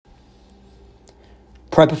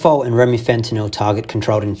Propofol and remifentanil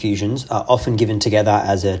target-controlled infusions are often given together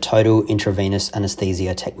as a total intravenous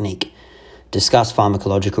anesthesia technique. Discuss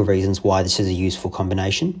pharmacological reasons why this is a useful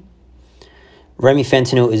combination.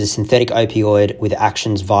 Remifentanil is a synthetic opioid with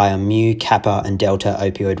actions via mu, kappa, and delta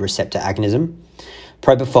opioid receptor agonism.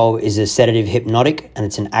 Propofol is a sedative hypnotic, and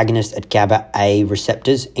it's an agonist at GABA A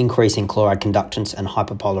receptors, increasing chloride conductance and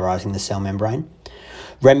hyperpolarizing the cell membrane.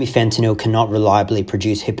 Remifentanil cannot reliably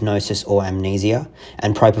produce hypnosis or amnesia,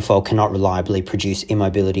 and propofol cannot reliably produce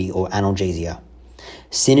immobility or analgesia.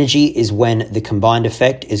 Synergy is when the combined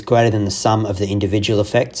effect is greater than the sum of the individual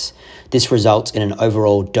effects. This results in an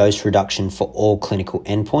overall dose reduction for all clinical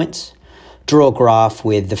endpoints. Draw a graph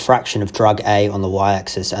with the fraction of drug A on the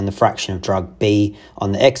y-axis and the fraction of drug B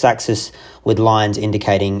on the x-axis, with lines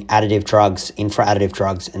indicating additive drugs, infra-additive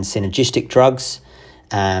drugs, and synergistic drugs.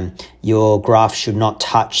 Your graph should not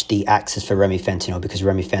touch the axis for remifentanil because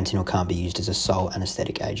remifentanil can't be used as a sole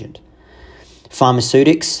anesthetic agent.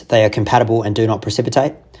 Pharmaceutics, they are compatible and do not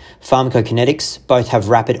precipitate. Pharmacokinetics, both have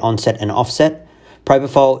rapid onset and offset.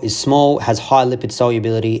 Propofol is small, has high lipid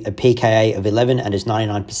solubility, a pKa of 11 and is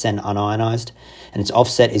 99% unionized, and its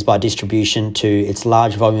offset is by distribution to its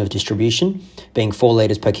large volume of distribution, being 4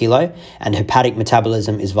 litres per kilo, and hepatic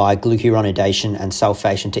metabolism is via glucuronidation and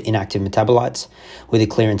sulfation to inactive metabolites, with a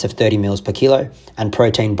clearance of 30 mL per kilo, and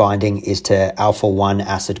protein binding is to alpha-1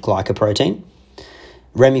 acid glycoprotein.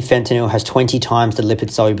 Remifentanil has 20 times the lipid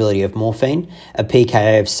solubility of morphine, a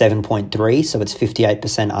pKa of 7.3, so it's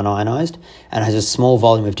 58% unionized, and has a small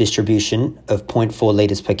volume of distribution of 0.4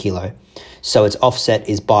 litres per kilo. So its offset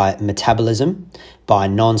is by metabolism, by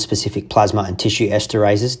non-specific plasma and tissue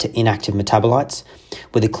esterases to inactive metabolites,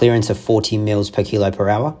 with a clearance of 40 mL per kilo per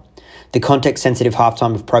hour. The context-sensitive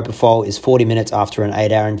half-time of propofol is 40 minutes after an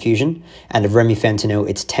 8-hour infusion, and of remifentanil,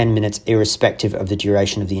 it's 10 minutes irrespective of the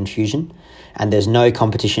duration of the infusion, and there's no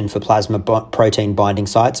competition for plasma protein binding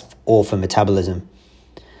sites or for metabolism.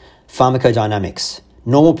 Pharmacodynamics.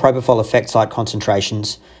 Normal propofol effect site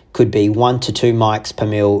concentrations could be 1 to 2 mics per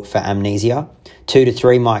ml for amnesia, 2 to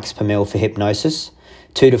 3 mics per ml for hypnosis,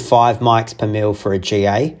 2 to 5 mics per ml for a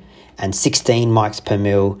GA, and 16 mics per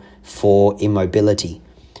ml for immobility.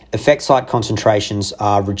 Effect site concentrations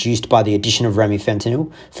are reduced by the addition of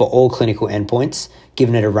remifentanil for all clinical endpoints,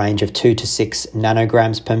 given at a range of 2 to 6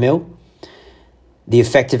 nanograms per ml. The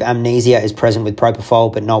effect of amnesia is present with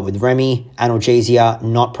propofol, but not with remi. Analgesia,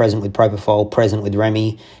 not present with propofol, present with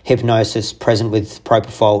remi. Hypnosis, present with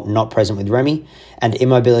propofol, not present with remi. And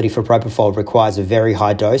immobility for propofol requires a very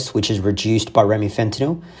high dose, which is reduced by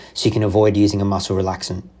remifentanil, so you can avoid using a muscle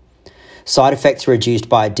relaxant. Side effects are reduced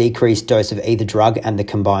by a decreased dose of either drug and the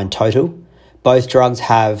combined total. Both drugs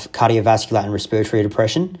have cardiovascular and respiratory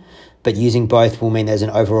depression, but using both will mean there's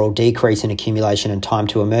an overall decrease in accumulation and time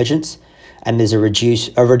to emergence, and there's a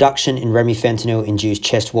reduction in remifentanil-induced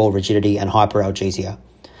chest wall rigidity and hyperalgesia.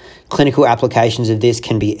 Clinical applications of this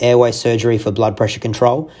can be airway surgery for blood pressure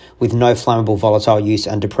control with no flammable volatile use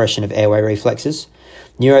and depression of airway reflexes.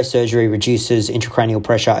 Neurosurgery reduces intracranial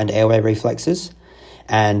pressure and airway reflexes.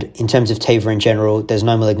 And in terms of TIVA in general, there's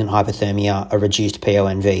no malignant hypothermia, a reduced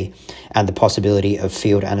PONV, and the possibility of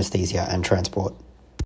field anesthesia and transport.